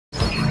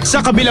Sa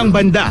kabilang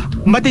banda,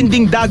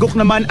 matinding dagok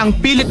naman ang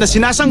pilit na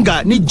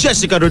sinasangga ni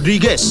Jessica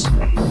Rodriguez.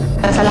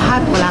 Sa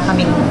lahat, wala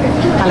kaming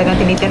talagang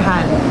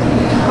tinitirhan.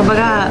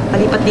 Kumbaga,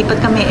 palipat-lipat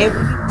kami.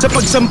 Sa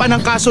pagsampa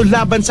ng kaso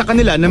laban sa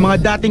kanila ng mga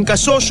dating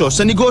kasosyo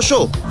sa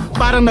negosyo,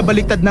 parang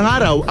nabaliktad ng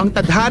araw ang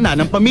tadhana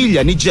ng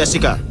pamilya ni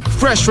Jessica.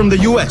 Fresh from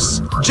the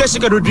US,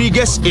 Jessica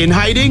Rodriguez in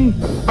hiding,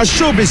 a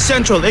Showbiz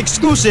Central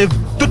exclusive,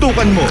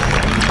 tutukan mo.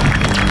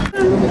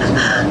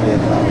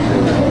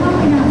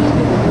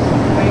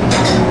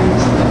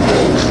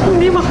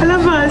 Hindi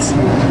makalabas.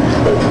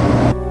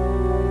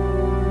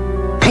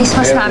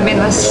 Christmas namin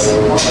was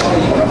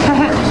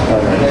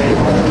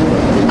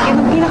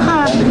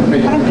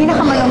parang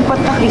pinakamalungkot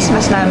na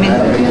Christmas namin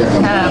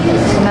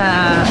na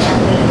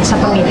sa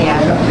pamilya.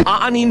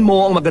 Aanin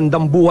mo ang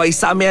magandang buhay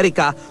sa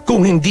Amerika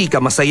kung hindi ka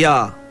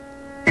masaya.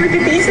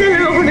 Matitiis na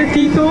lang ako na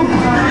dito.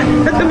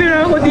 Natabira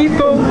ako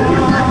dito.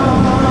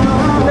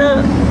 Na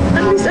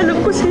at least alam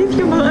ko safe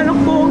yung mga anak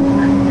ko.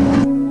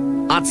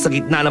 At sa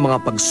gitna ng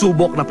mga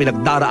pagsubok na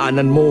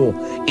pinagdaraanan mo,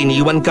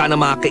 iniwan ka ng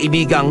mga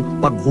kaibigang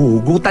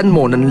paghuhugutan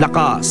mo ng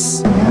lakas.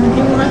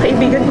 Yung mga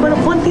kaibigan ko,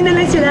 konti na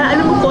lang sila.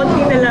 Alam mo,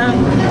 konti na lang.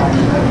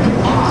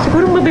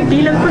 Siguro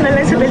mabibilang ko na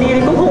lang sa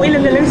daliri ko kung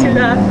ilan na lang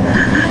sila.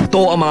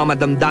 Ito ang mga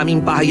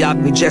madamdaming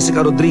pahayag ni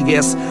Jessica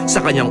Rodriguez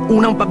sa kanyang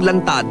unang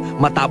paglantad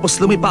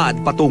matapos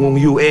lumipad patungong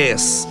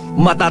US.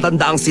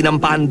 Matatanda ang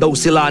sinampahan daw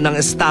sila ng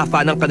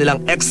estafa ng kanilang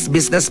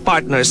ex-business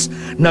partners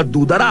na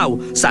duda raw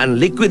sa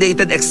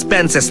unliquidated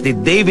expenses ni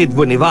David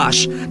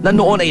Bonivash na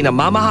noon ay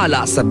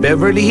namamahala sa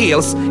Beverly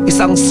Hills,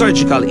 isang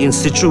surgical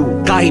institute.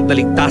 Kahit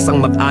naligtas ang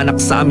mag-anak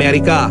sa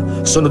Amerika,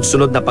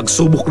 sunod-sunod na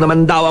pagsubok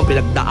naman daw ang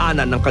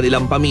pinagdaanan ng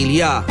kanilang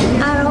pamilya.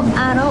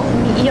 Araw-araw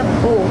umiiyak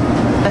ko.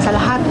 Sa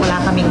lahat, wala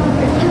kaming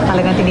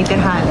talagang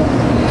tinitirhan.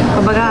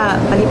 Kumbaga,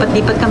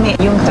 palipat-lipat kami.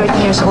 Yung 13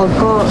 years old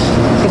ko,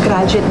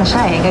 gagraduate na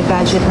siya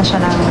Gagraduate na siya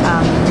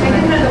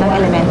ng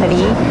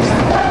elementary.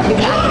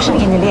 Biglaan ko siyang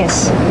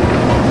inilis.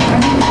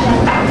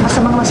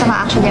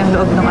 Masama actually ang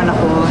loob ng anak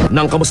ko.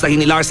 Nang kamustahin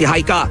ni Larcy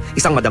Haika,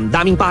 isang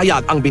madamdaming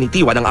pahayag ang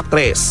binitiwan ng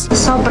aktres.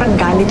 Sobrang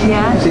galit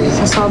niya,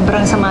 sa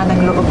sobrang sama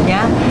ng loob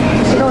niya.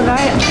 You know,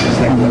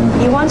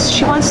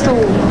 she wants to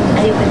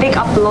pick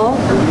up law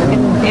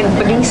in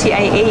paging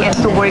CIA and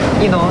to work,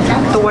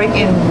 to work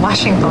in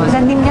Washington.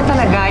 Nandun niya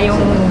talaga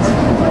yung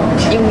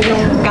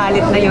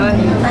galit na yun.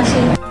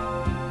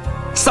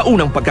 Sa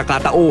unang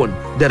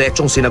pagkakataon,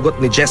 diretsong sinagot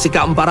ni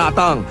Jessica ang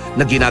paratang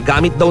na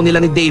ginagamit daw nila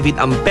ni David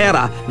ang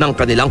pera ng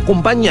kanilang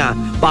kumpanya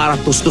para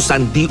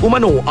tustusan di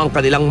umano ang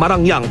kanilang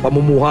marangyang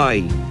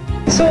pamumuhay.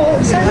 So,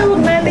 sana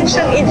huwag natin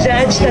siyang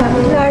i-judge na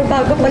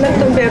bago pa lang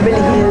itong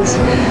Beverly Hills.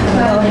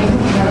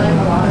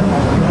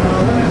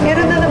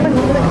 Meron na naman,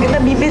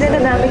 nabibili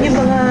na namin yung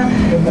mga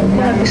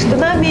gusto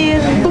namin.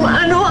 Kung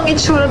ano ang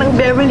itsura ng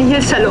Beverly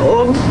Hills sa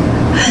loob.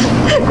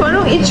 Kung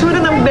ano ang itsura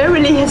ng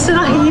Beverly Hills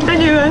na nakikita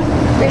niyo yun.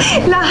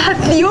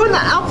 Lahat yun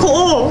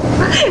ako.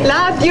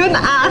 Lahat yun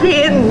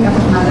akin.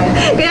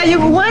 Kaya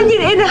yung 1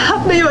 year and a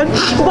half na yun,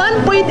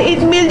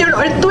 1.8 million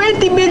or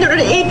 20 million or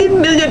 18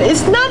 million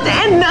is not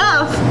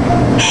enough.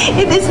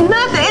 It is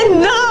not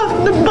enough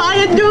na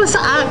bayad nyo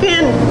sa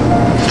akin.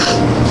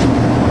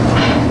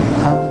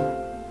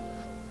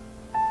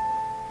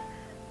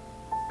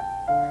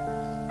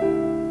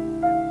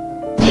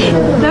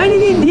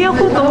 Dahil hindi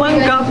ako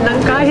tumanggap ng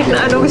kahit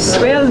na anong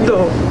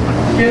sweldo.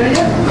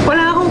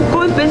 Wala akong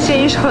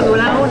compensation,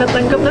 wala akong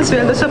natanggap na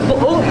sweldo sa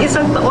buong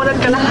isang taon at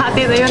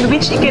kalahati na yun,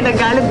 which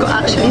ikinagalit ko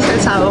actually sa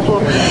asawa ko.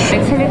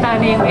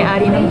 Nagsalita na yung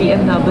may-ari ng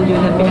BMW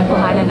na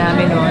pinakuhanan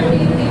namin noon.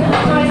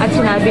 At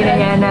sinabi na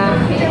niya na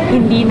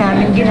hindi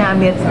namin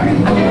ginamit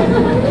ang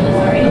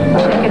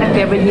check ng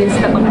Beverly Hills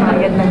na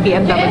pangbayad ng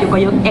BMW ko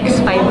yung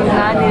X5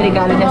 na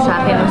niregalo niya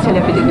sa akin ng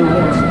celebrity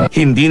duets.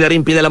 Hindi na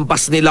rin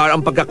pinalampas ni Lar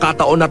ang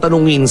pagkakataon na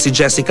tanungin si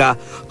Jessica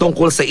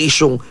tungkol sa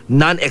isyong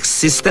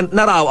non-existent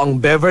na raw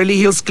ang Beverly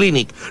Hills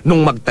Clinic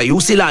nung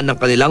magtayo sila ng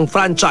kanilang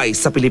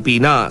franchise sa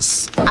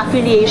Pilipinas.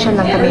 Affiliation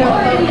lang kami.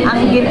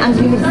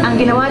 Ang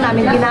ginawa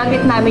namin,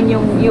 ginamit namin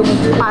yung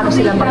paano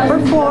sila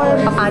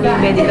mag-perform, paano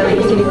yung medical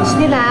facilities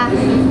nila,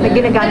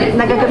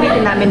 na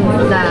gagamitin namin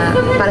na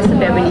para sa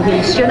Beverly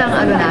Hills. Yun ang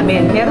ano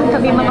namin. Meron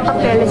kami mga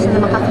papeles na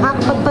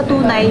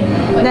makakapagpatunay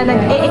na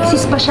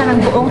nag-e-exist pa siya ng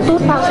buong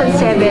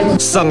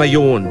 2007. Sa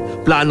ngayon,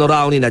 plano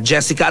raw ni na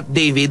Jessica at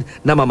David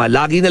na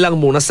mamalagi na lang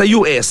muna sa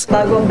US.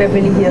 Bago ang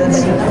Beverly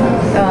Hills,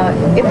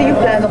 ito yung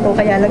plano ko,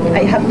 kaya lang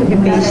I have to be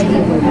based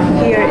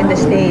here in the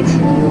States.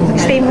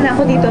 Mag-stay muna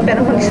ako dito,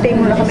 pero mag-stay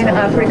muna kami ng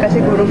Africa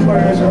siguro for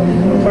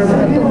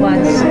mga 2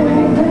 months.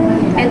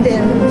 And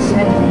then,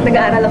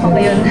 nag-aaral ako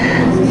ngayon.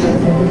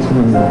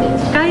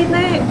 Kahit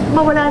na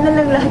mawala na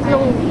lang lahat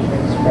ng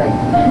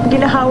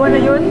ginahawa na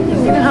yun,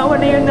 yung ginahawa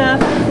na yun na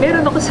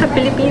meron ako sa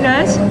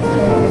Pilipinas,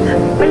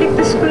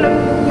 baligtas ko lang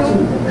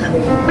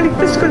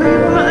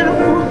yung mga anak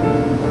ko.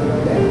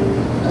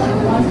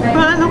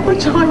 Mga anak ko,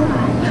 tsaka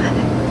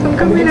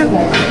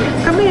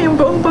kami yung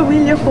buong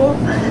pamilya ko.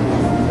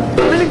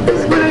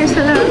 Baligtas ko lang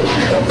isa lang.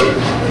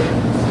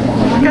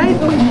 Kahit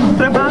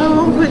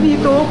magtrabaho ko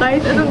dito,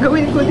 kahit anong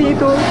gawin ko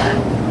dito,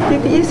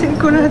 Titiisin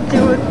ko lahat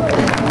yun.